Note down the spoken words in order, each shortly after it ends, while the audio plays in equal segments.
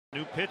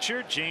New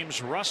pitcher,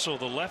 James Russell,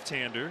 the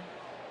left-hander.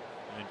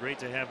 And great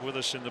to have with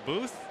us in the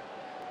booth.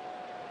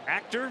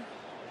 Actor,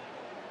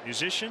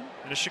 musician,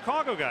 and a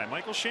Chicago guy,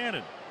 Michael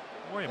Shannon.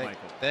 How are you,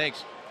 Michael?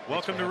 Thanks.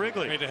 Welcome to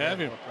Wrigley. Great to have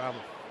you. No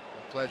problem.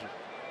 My pleasure.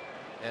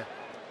 Yeah.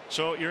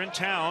 So you're in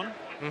town.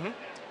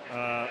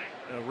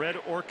 Red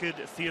Orchid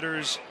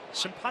Theater's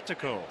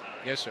Simpatico.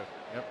 Yes, sir.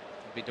 Yep.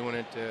 We'll be doing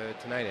it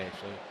tonight,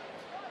 actually.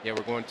 Yeah,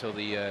 we're going till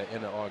the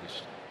end of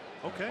August.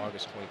 Okay.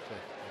 August 25th. Yeah.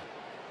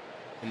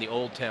 In the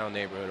Old Town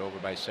neighborhood over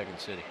by Second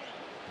City.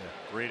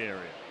 Yeah. Great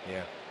area.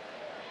 Yeah.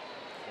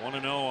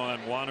 1-0 on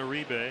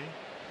Wanaribe.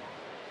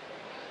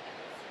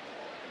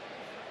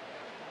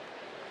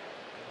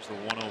 There's the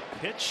 1-0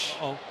 pitch.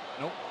 Oh,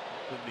 nope.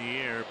 In the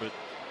air, but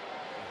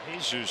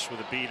Jesus with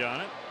a beat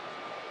on it.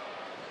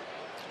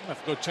 I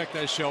have to go check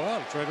that show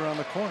out. It's right around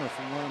the corner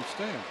from where I'm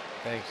staying.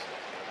 Thanks.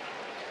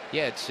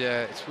 Yeah,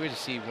 it's weird to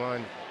see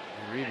Juan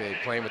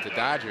Uribe playing with the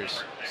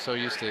Dodgers. So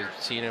used to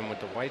seeing him with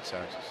the White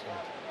Sox. It's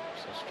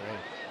so strange.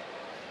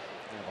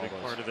 Yeah,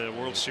 big part of the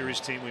World Series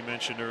team we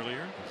mentioned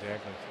earlier.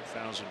 Exactly.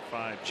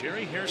 2005.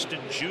 Jerry Hairston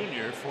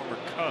Jr., former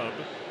Cub,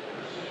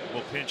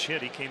 will pinch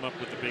hit. He came up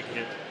with the big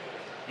hit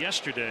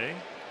yesterday.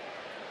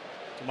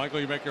 So,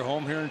 Michael, you make your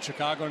home here in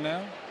Chicago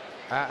now?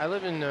 I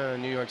live in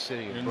New York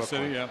City. In Brooklyn. the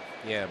city, yeah.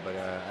 Yeah, but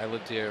I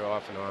lived here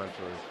off and on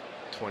for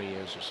 20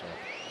 years or so.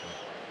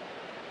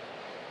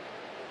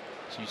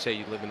 So you say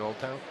you live in Old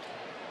Town?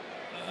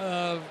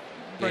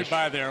 Right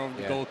by there over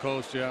the Yeah. Gold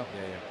Coast, yeah.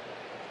 Yeah.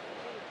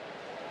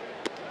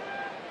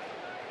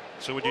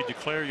 So would you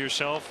declare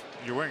yourself,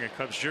 you're wearing a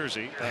Cubs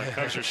jersey,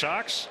 Cubs or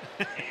Sox?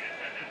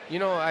 You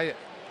know, I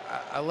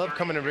love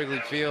coming to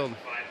Wrigley Field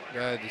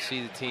to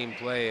see the team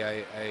play.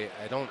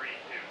 I don't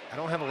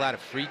have a lot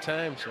of free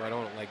time, so I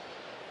don't like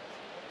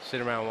sit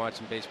around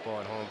watching baseball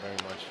at home very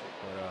much.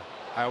 But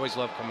I always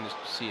love coming to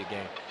see a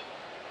game.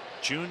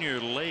 Junior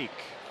Lake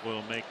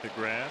will make the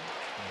grab.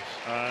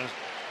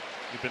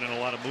 You've been in a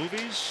lot of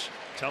movies,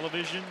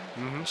 television,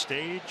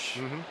 stage.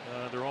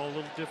 They're all a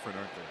little different,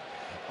 aren't they?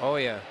 Oh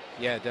yeah,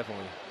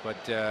 definitely.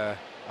 But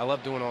I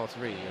love doing all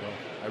three. You know,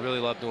 I really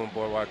love doing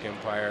Boardwalk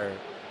Empire,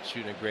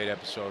 shooting a great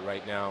episode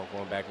right now,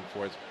 going back and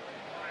forth,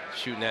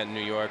 shooting that in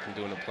New York and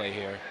doing a play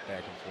here,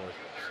 back and forth.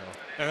 So.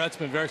 And that's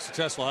been very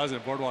successful, hasn't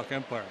it? Boardwalk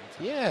Empire.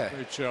 Yeah.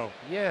 Great show.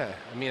 Yeah.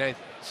 I mean, it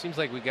seems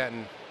like we've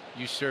gotten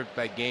usurped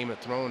by Game of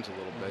Thrones a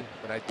little bit,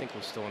 but I think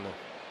we're still in the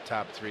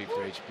top 3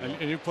 for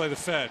HBO. And you play the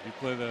Fed. You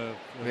play the.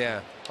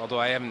 Yeah. Although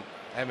I haven't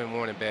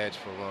worn a badge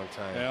for a long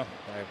time. Yeah.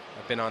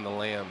 I've been on the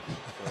lam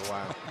for a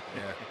while.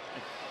 Yeah.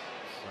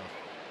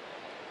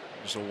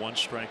 There's a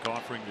 1-strike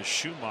offering to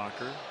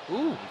Schumacher.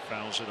 Ooh. He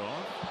fouls it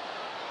off.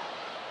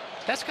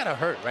 That's gotta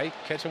hurt, right?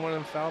 Catching one of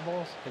them foul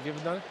balls. Have you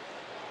ever done it?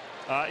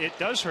 It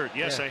does hurt.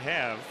 Yes, Yeah. I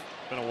have.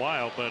 Been a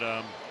while, but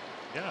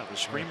yeah, the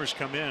screamers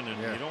come in,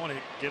 and you don't want to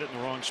get it in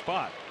the wrong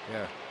spot.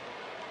 Yeah.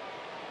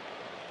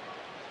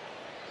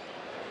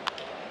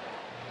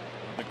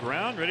 On the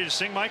ground, ready to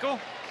sing, Michael?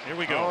 Here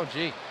we go. Oh,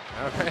 gee.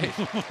 All right.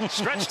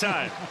 Stretch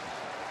time.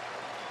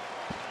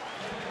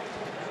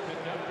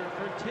 Conductor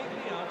for Take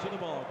Me Out to the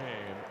Ball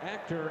Game,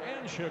 actor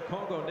and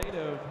Chicago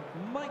native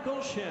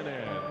Michael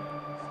Shannon.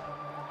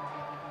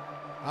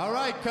 All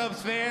right,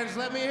 Cubs fans,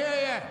 let me hear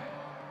you.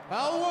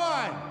 A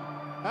 1,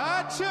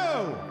 a 2,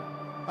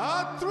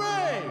 a 3.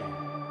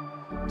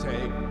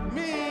 Take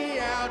me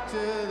out to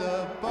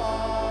the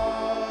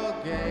ball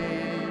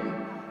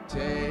game.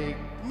 Take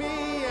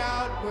me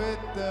out with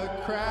the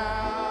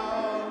crowd.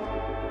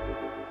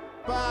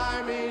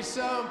 Buy me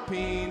some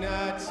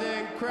peanuts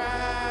and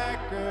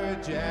Cracker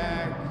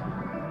Jack.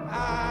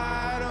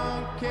 I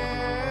don't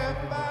care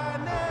if I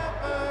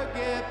never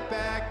get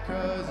back,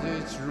 'cause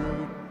it's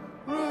root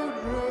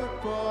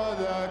for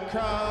the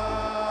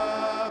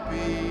Cubbies.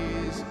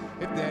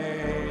 If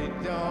they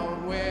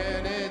don't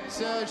win, it's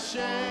a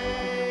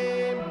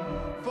shame.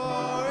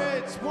 For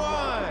it's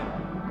 1,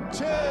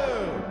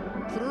 2,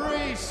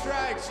 3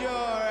 strikes, you're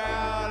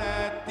out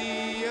at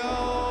the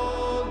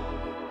old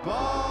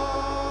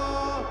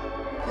ball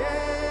game.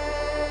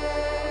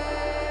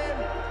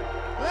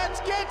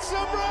 Let's get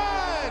some run!